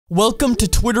Welcome to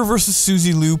Twitter vs.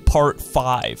 Suzy Lou Part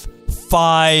 5.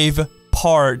 5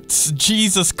 parts.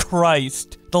 Jesus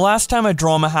Christ. The last time a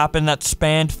drama happened that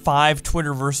spanned 5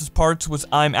 Twitter versus parts was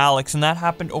I'm Alex, and that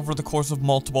happened over the course of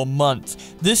multiple months.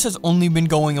 This has only been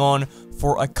going on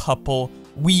for a couple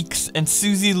weeks, and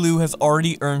Suzy Lou has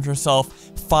already earned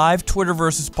herself 5 Twitter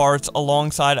versus parts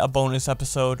alongside a bonus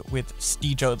episode with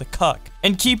Steejo the Cuck.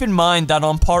 And keep in mind that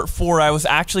on part 4 I was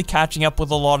actually catching up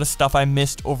with a lot of stuff I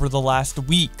missed over the last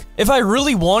week. If I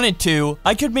really wanted to,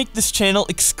 I could make this channel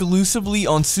exclusively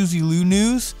on Suzy Lou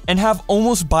news and have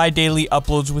almost bi-daily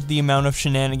uploads with the amount of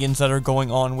shenanigans that are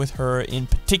going on with her in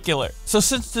particular. So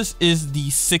since this is the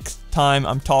 6th time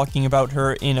I'm talking about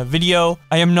her in a video,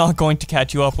 I am not going to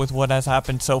catch you up with what has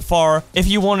happened so far. If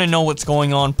you want to know what's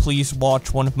going on, please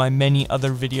watch one of my many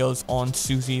other videos on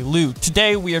Suzy Lou.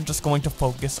 Today we are just going to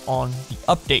focus on the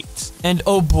updates. And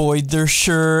oh boy, there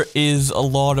sure is a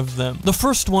lot of them. The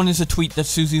first one is a tweet that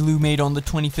Suzy Lou made on the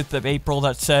 25th of April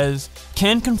that says,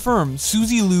 "Can confirm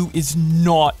Suzy Lou is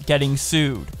not getting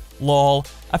sued. Lol.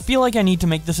 I feel like I need to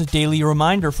make this a daily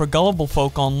reminder for gullible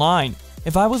folk online.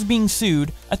 If I was being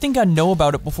sued, I think I'd know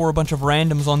about it before a bunch of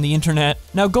randoms on the internet.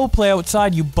 Now go play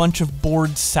outside, you bunch of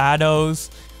bored saddos."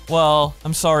 Well,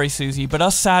 I'm sorry, Suzy, but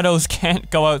us saddos can't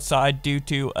go outside due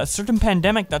to a certain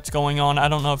pandemic that's going on. I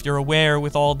don't know if you're aware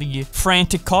with all the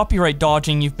frantic copyright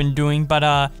dodging you've been doing,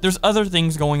 but there's other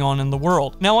things going on in the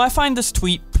world. Now, I find this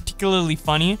tweet particularly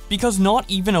funny because not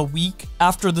even a week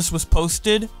after this was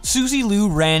posted, Suzy Lou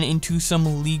ran into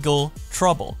some legal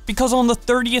trouble. Because on the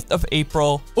 30th of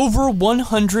April, over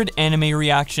 100 anime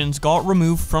reactions got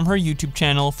removed from her YouTube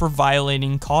channel for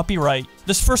violating copyright.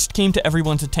 This first came to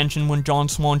everyone's attention when John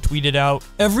Swan tweeted out,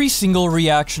 "Every single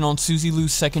reaction on Suzy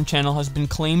Lou's second channel has been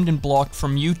claimed and blocked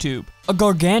from YouTube. A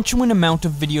gargantuan amount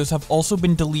of videos have also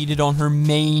been deleted on her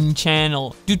main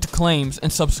channel due to claims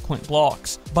and subsequent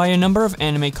blocks by a number of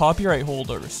anime copyright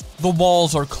holders. The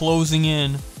walls are closing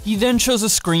in." He then shows a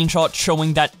screenshot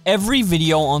showing that every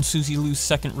video on Suzy Lou's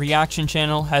second reaction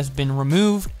channel has been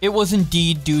removed. It was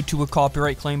indeed due to a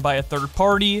copyright claim by a third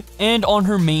party, and on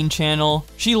her main channel,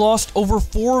 she lost over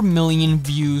 4 million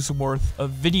views worth of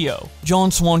video.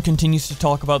 John Swan continues to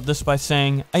talk about this by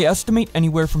saying, "I estimate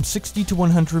anywhere from 60 to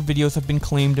 100 videos have been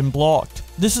claimed and blocked.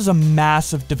 This is a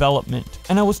massive development,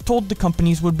 and I was told the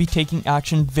companies would be taking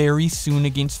action very soon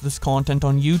against this content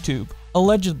on YouTube.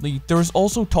 Allegedly, there is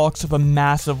also talks of a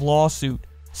massive lawsuit.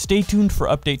 Stay tuned for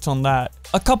updates on that."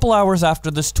 A couple hours after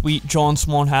this tweet, John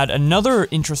Swan had another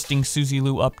interesting Suzy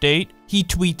Lou update. He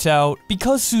tweets out,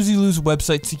 "Because Suzy Lou's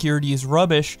website security is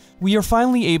rubbish, we are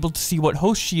finally able to see what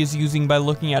host she is using by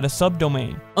looking at a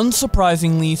subdomain.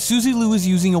 Unsurprisingly, Suzy Lou is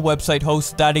using a website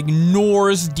host that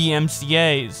ignores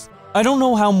DMCAs. I don't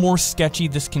know how more sketchy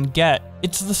this can get.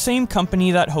 It's the same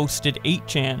company that hosted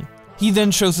 8chan. He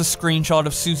then shows a screenshot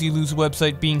of Suzy Lou's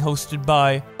website being hosted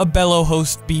by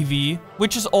Abellohost BV,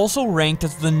 which is also ranked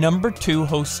as the #2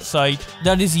 host site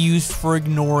that is used for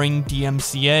ignoring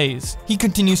DMCAs. He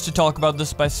continues to talk about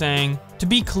this by saying, "To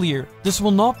be clear, this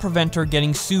will not prevent her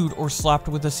getting sued or slapped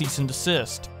with a cease and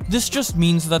desist. This just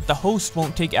means that the host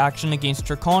won't take action against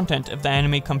her content if the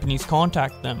anime companies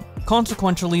contact them.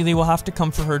 Consequently, they will have to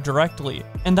come for her directly,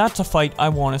 and that's a fight I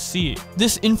want to see."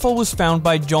 This info was found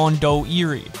by John Doe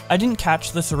Erie. I didn't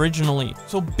catch this originally,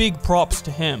 so big props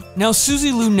to him. Now,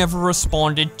 Suzy Lou never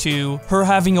responded to her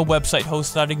having a website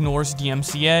host that ignores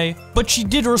DMCA, but she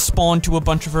did respond to a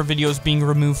bunch of her videos being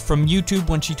removed from YouTube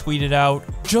when she tweeted out,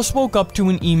 "Just woke up to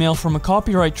an email from a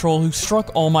copyright troll who struck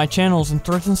all my channels and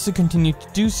threatens to continue to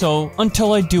do so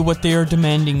until I do what they are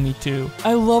demanding me to.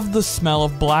 I love the smell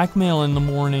of blackmail in the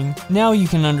morning. Now you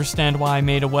can understand why I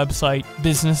made a website.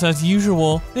 Business as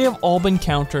usual. They have all been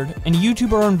countered, and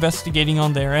YouTube are investigating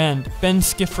on their end." Ben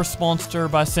Skiff responds to her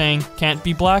by saying, "Can't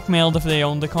be blackmailed if they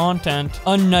own the content."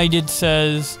 Unknighted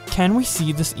says, "Can we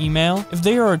see this email? If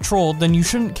they are a troll, then you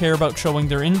shouldn't care about showing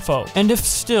their info. And if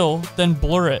still, then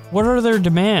blur it. What are their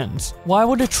demands? Why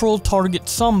would a troll target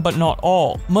some but not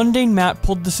all? Mundane Matt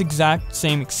pulled this exact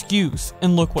same excuse,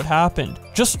 and look what happened.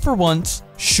 Just for once,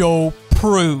 show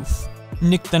proof."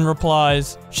 Nick then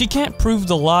replies, "She can't prove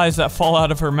the lies that fall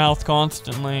out of her mouth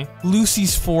constantly."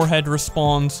 Lucy's forehead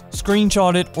responds,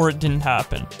 "Screenshot it or it didn't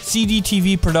happen."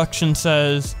 CDTV Production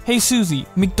says, "Hey Suzy,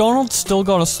 McDonald's still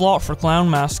got a slot for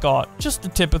clown mascot. Just a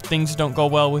tip if things don't go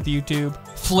well with YouTube."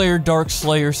 Flare Dark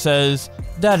Slayer says,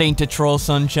 "That ain't a troll,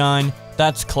 sunshine.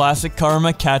 That's classic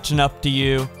karma catching up to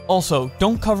you. Also,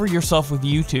 don't cover yourself with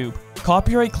YouTube.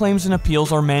 Copyright claims and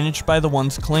appeals are managed by the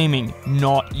ones claiming,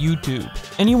 not YouTube.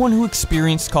 Anyone who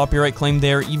experienced copyright claim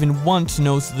there even once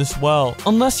knows this well.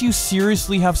 Unless you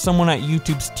seriously have someone at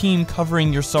YouTube's team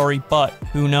covering your sorry butt,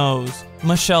 who knows?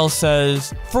 Michelle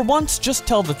says, for once, just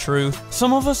tell the truth.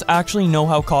 Some of us actually know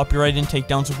how copyright and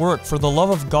takedowns work, for the love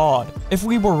of God. If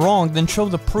we were wrong, then show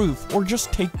the proof, or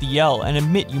just take the L and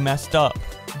admit you messed up.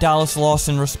 Dallas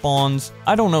Lawson responds,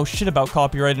 I don't know shit about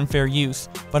copyright and fair use,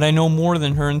 but I know more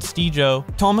than her and Steejo.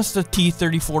 Thomas the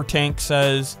T-34 Tank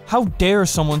says, how dare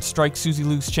someone strike Suzy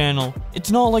Lu's channel?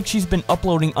 It's not like she's been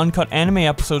uploading uncut anime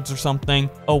episodes or something.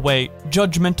 Oh wait.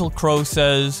 Judgmental Crow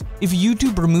says, if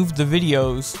YouTube removed the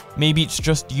videos, maybe it's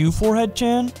just you,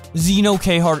 Forehead-chan? Zeno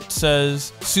K. Hart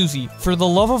says, Suzy, for the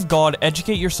love of God,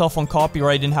 educate yourself on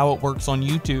copyright and how it works on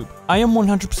YouTube. I am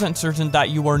 100% certain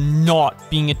that you are not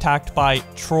being attacked by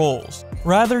trolls.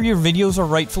 Rather, your videos are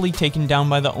rightfully taken down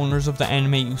by the owners of the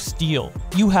anime you steal.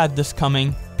 You had this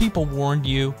coming. People warned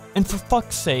you. And for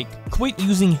fuck's sake, quit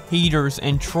using haters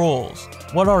and trolls.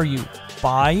 What are you,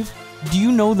 5? Do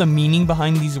you know the meaning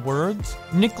behind these words?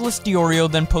 Nicholas Diorio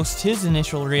then posts his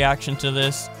initial reaction to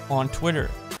this on Twitter.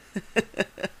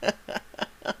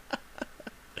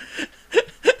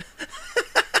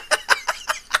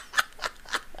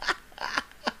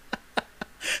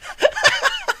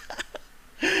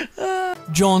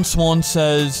 John Swan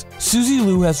says, Suzy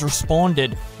Lu has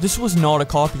responded. This was not a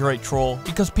copyright troll,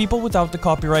 because people without the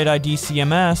copyright ID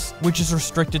CMS, which is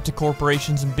restricted to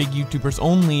corporations and big YouTubers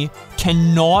only,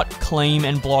 cannot claim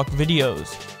and block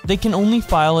videos. They can only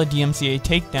file a DMCA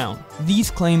takedown.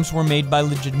 These claims were made by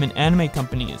legitimate anime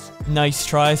companies. Nice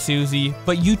try, Suzy,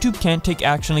 but YouTube can't take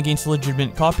action against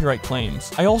legitimate copyright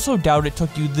claims. I also doubt it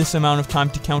took you this amount of time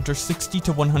to counter 60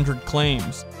 to 100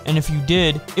 claims. And if you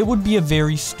did, it would be a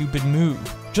very stupid move.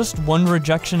 Just one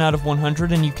rejection out of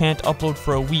 100 and you can't upload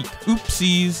for a week.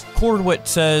 Oopsies. Cordwit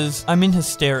says, I'm in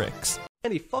hysterics.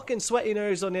 Any fucking sweaty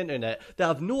nerds on the internet that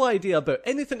have no idea about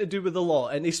anything to do with the law,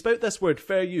 and they spout this word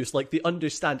fair use like they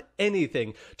understand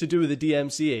anything to do with the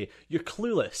DMCA. You're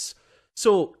clueless.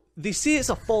 So, they say it's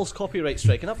a false copyright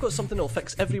strike, and I've got something that'll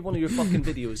fix every one of your fucking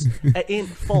videos. It ain't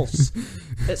false.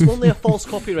 It's only a false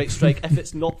copyright strike if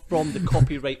it's not from the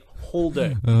copyright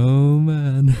holder. Oh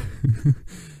man.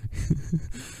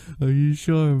 Are you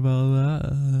sure about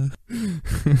that?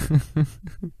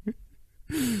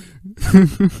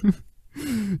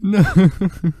 No.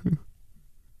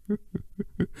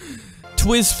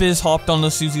 TwizFizz hopped on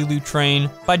the Suzy Lu train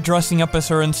by dressing up as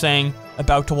her and saying,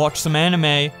 about to watch some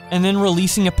anime, and then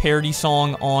releasing a parody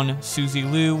song on Suzy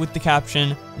Lu with the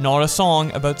caption, not a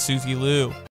song about Suzy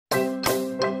Lu.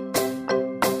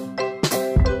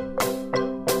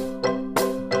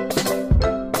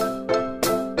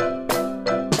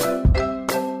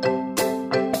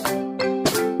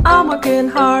 I'm working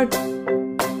hard,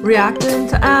 reacting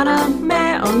to anime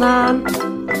online.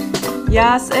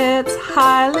 Yes, it's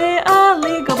highly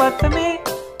illegal, but for me,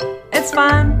 it's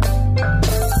fine.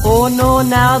 Oh no,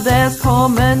 now there's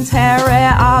commentary.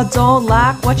 I don't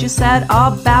like what you said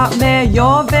about me.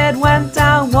 Your vid went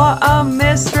down, what a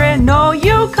mystery. No,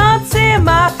 you can't see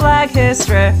my flag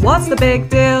history. What's the big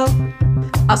deal?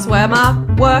 I swear my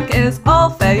work is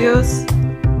all fair use.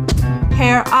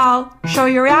 Here, I'll show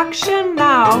your reaction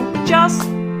now, just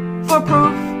for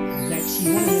proof. That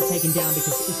she wanted it taken down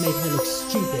because it was making her look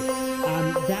stupid.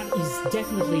 That is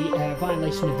definitely a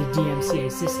violation of the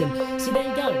DMCA system. So there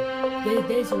you go.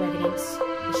 There's your evidence.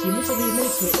 She literally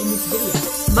admits to it in this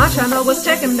video. My channel was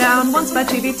taken down once by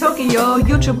TV Tokyo.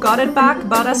 YouTube got it back,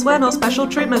 but I swear no special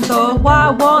treatment though. Why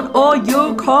won't all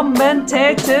you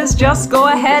commentators just go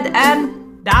ahead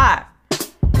and die?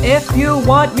 If you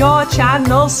want your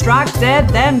channel struck dead,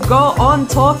 then go on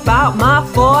talk about my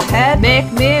forehead.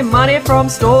 Make me money from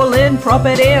stolen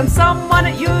property, and someone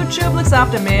at YouTube looks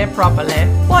after me properly.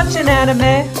 Watching anime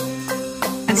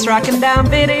and striking down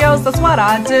videos, that's what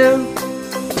I do.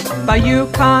 But you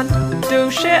can't do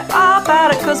shit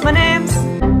about it, cause my name's...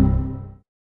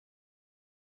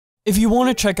 If you want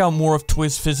to check out more of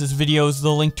TwizFizz's videos,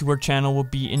 the link to her channel will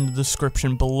be in the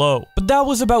description below. But that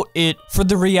was about it for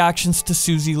the reactions to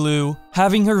Suzy Lu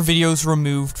having her videos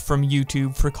removed from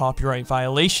YouTube for copyright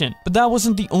violation. But that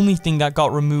wasn't the only thing that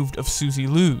got removed of Suzy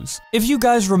Lu's. If you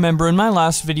guys remember, in my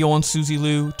last video on Suzy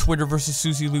Lu, Twitter vs.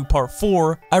 Suzy Lu Part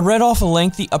 4, I read off a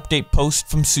lengthy update post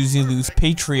from Suzy Lu's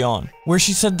Patreon, where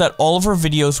she said that all of her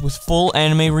videos with full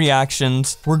anime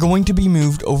reactions were going to be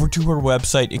moved over to her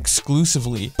website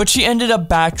exclusively. But she ended up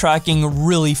backtracking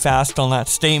really fast on that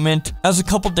statement, as a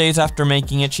couple days after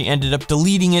making it, she ended up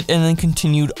deleting it and then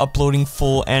continued uploading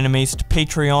full animes at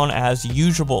Patreon as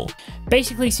usual.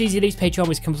 Basically, Suzy Lou's Patreon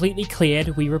was completely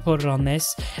cleared. We reported on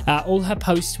this. All her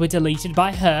posts were deleted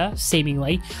by her,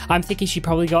 seemingly. I'm thinking she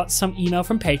probably got some email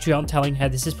from Patreon telling her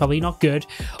this is probably not good.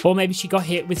 Or maybe she got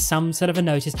hit with some sort of a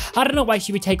notice. I don't know why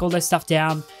she would take all this stuff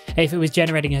down if it was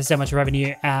generating her so much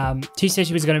revenue. She said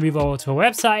she was going to move over to a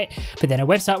website, but then her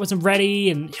website wasn't ready,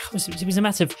 and it was a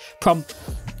massive problem.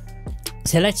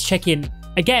 So let's check in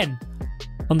again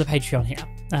on the Patreon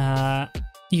here.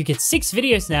 You get 6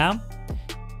 videos now,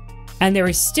 and there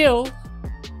is still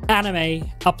anime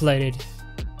uploaded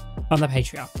on the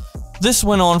Patreon. This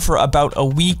went on for about a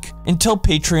week until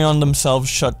Patreon themselves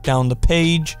shut down the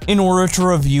page in order to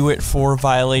review it for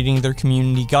violating their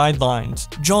community guidelines.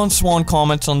 John Swan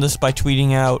comments on this by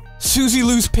tweeting out, "Suzy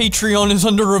Lou's Patreon is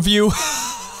under review."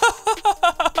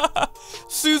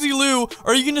 Suzy Lou,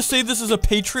 are you gonna say this is a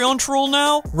Patreon troll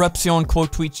now? Repsion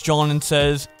quote tweets John and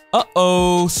says,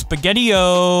 "Uh-oh,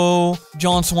 spaghetti-o."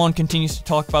 John Swan continues to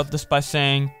talk about this by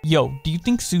saying, "Yo, do you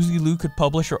think Suzy Lou could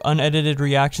publish her unedited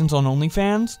reactions on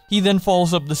OnlyFans?" He then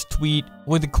follows up this tweet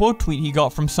with a quote tweet he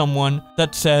got from someone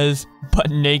that says, "But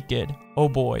naked. Oh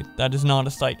boy, that is not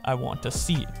a sight I want to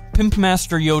see."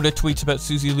 Pimpmaster Yoda tweets about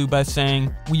Suzy Lou by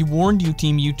saying, "We warned you,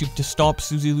 Team YouTube, to stop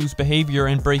Suzy Lou's behavior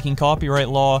and breaking copyright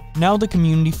law. Now the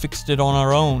community fixed it on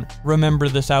our own. Remember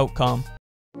this outcome."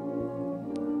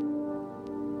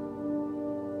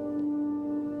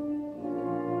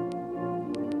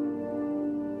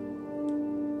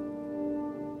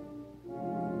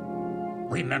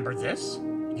 Remember this?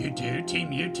 You do, Team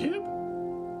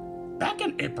YouTube? Back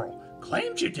in April,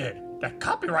 claims you did that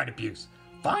copyright abuse.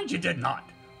 Finds you did not.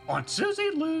 On Suzy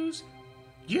Lou's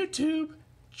YouTube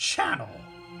channel.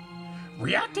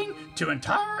 Reacting to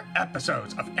entire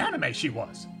episodes of anime she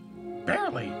was.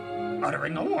 Barely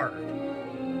uttering a word.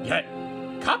 Yet,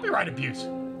 copyright abuse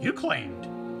you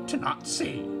claimed to not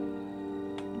see.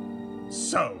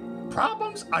 So,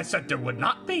 problems I said there would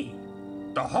not be.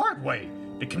 The hard way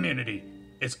the community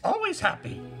is always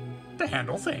happy to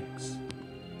handle things.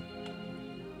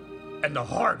 And the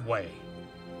hard way,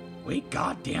 we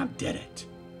goddamn did it.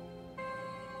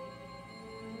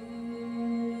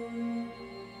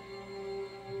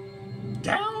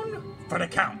 Down for the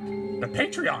count, the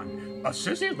Patreon of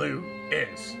Suzy Lou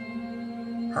is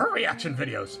her reaction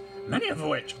videos, many of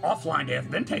which offline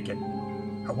have been taken.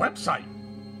 Her website,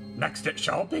 next it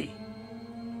shall be.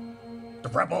 The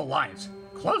Rebel Alliance,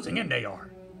 closing in they are.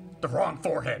 The wrong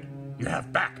forehead, you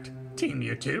have backed, Team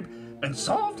YouTube, and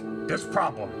solved this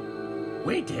problem.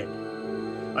 We did.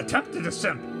 Attempted to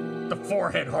simp the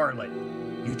forehead harlot.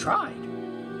 You tried.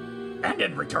 And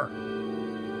in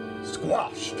return,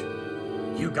 squashed.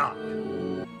 You got.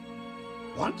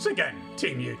 Once again,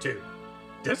 Team YouTube,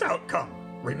 this outcome,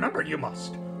 remember you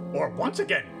must, or once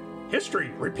again,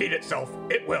 history repeat itself,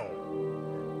 it will.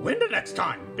 When the next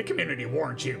time the community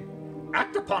warns you,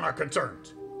 act upon our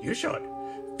concerns, you should.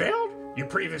 Failed, you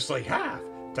previously have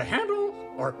to handle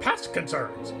our past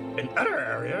concerns in other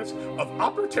areas of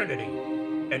opportunity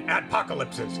and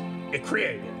apocalypses it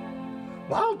created.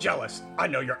 While jealous, I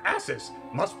know your asses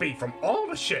must be from all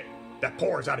the shit that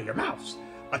pours out of your mouths.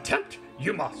 Attempt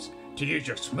you must to use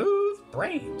your smooth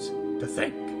brains to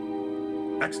think.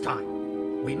 Next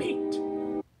time we meet.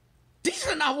 This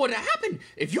is not what happened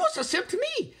if you was a simp to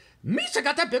me. Misa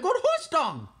got that big old horse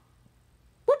dung.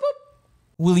 Whoop whoop.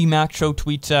 Willie Mac Show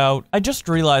tweets out, "I just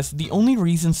realized the only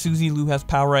reason Suzy Lou has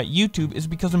power at YouTube is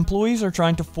because employees are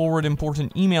trying to forward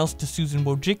important emails to Susan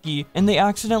Wojcicki and they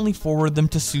accidentally forward them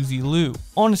to Suzy Lou.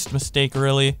 Honest mistake,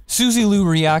 really." Suzy Lou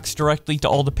reacts directly to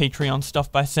all the Patreon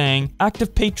stuff by saying,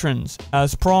 "Active patrons,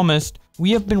 as promised,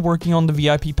 we have been working on the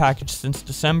VIP package since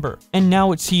December, and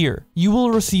now it's here. You will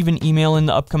receive an email in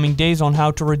the upcoming days on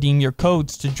how to redeem your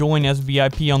codes to join as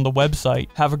VIP on the website.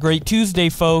 Have a great Tuesday,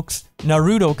 folks.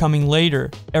 Naruto coming later."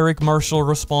 Eric Marshall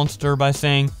responds to her by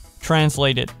saying,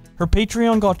 translated, "Her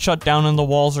Patreon got shut down and the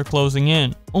walls are closing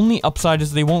in. Only upside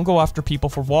is they won't go after people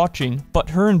for watching,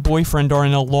 but her and boyfriend are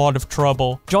in a lot of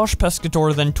trouble." Josh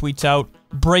Pescator then tweets out,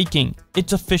 "Breaking.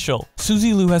 It's official.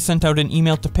 Suzy Lou has sent out an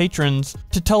email to patrons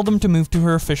to tell them to move to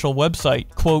her official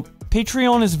website. Quote,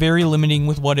 Patreon is very limiting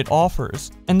with what it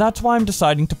offers, and that's why I'm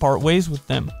deciding to part ways with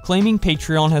them, claiming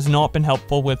Patreon has not been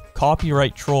helpful with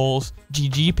copyright trolls.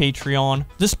 GG Patreon."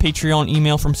 This Patreon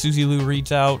email from Suzy Lou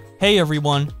reads out, "Hey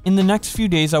everyone, in the next few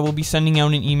days I will be sending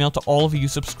out an email to all of you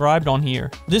subscribed on here.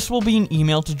 This will be an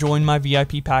email to join my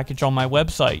VIP package on my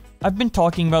website. I've been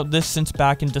talking about this since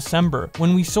back in December,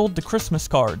 when we sold the Christmas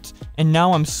cards, and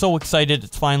now I'm so excited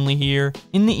it's finally here.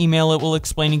 In the email it will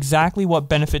explain exactly what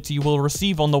benefits you will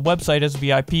receive on the website as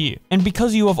VIP. And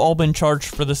because you have all been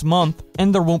charged for this month,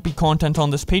 and there won't be content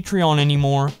on this Patreon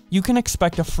anymore, you can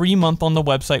expect a free month on the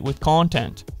website with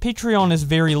content. Patreon is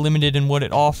very limited in what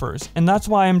it offers, and that's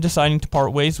why I'm deciding to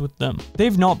part ways with them.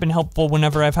 They've not been helpful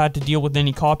whenever I've had to deal with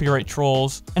any copyright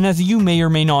trolls, and as you may or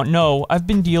may not know, I've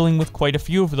been dealing with quite a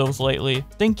few of those lately.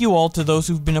 Thank you all to those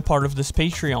who've been a part of this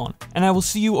Patreon, and I will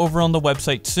see you over on the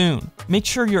website soon. Make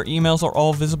sure your emails are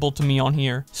all visible to me on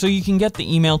here, so you can get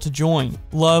the email to join.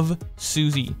 Love,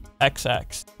 Suzy.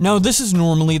 XX. Now this is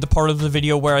normally the part of the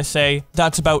video where I say,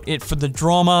 that's about it for the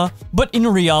drama, but in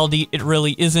reality it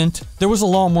really isn't. There was a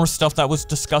lot more stuff that was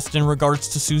discussed in regards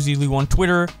to Suzy Lu on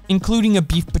Twitter, including a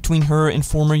beef between her and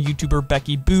former YouTuber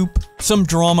Becky Boop, some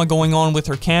drama going on with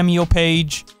her Cameo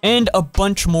page, and a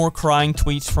bunch more crying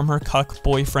tweets from her cuck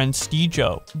boyfriend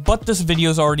Steejo. But this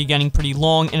video is already getting pretty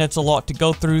long and it's a lot to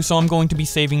go through, so I'm going to be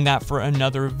saving that for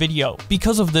another video.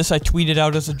 Because of this, I tweeted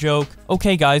out as a joke,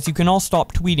 okay guys, you can all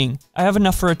stop tweeting. I have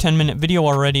enough for a 10-minute video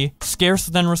already. Scarce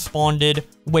then responded,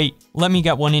 wait, let me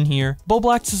get one in here.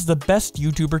 Bowblax is the best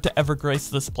YouTuber to ever grace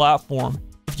this platform.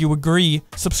 If you agree,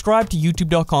 subscribe to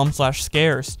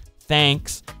youtube.com/scarce.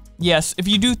 Thanks. Yes, if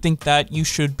you do think that, you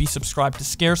should be subscribed to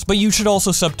Scarce, but you should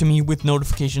also sub to me with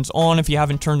notifications on. If you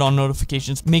haven't turned on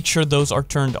notifications, make sure those are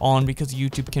turned on because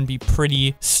YouTube can be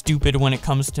pretty stupid when it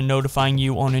comes to notifying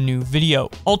you on a new video.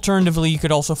 Alternatively, you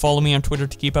could also follow me on Twitter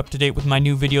to keep up to date with my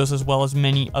new videos as well as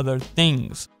many other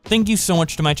things. Thank you so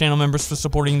much to my channel members for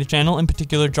supporting the channel, in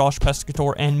particular Josh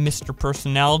Pescator and Mr.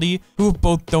 Personality, who have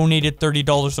both donated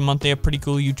 $30 a month. They have pretty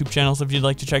cool YouTube channels if you'd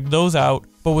like to check those out.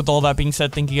 But with all that being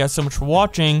said, thank you guys so much for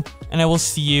watching, and I will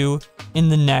see you in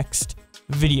the next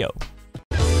video.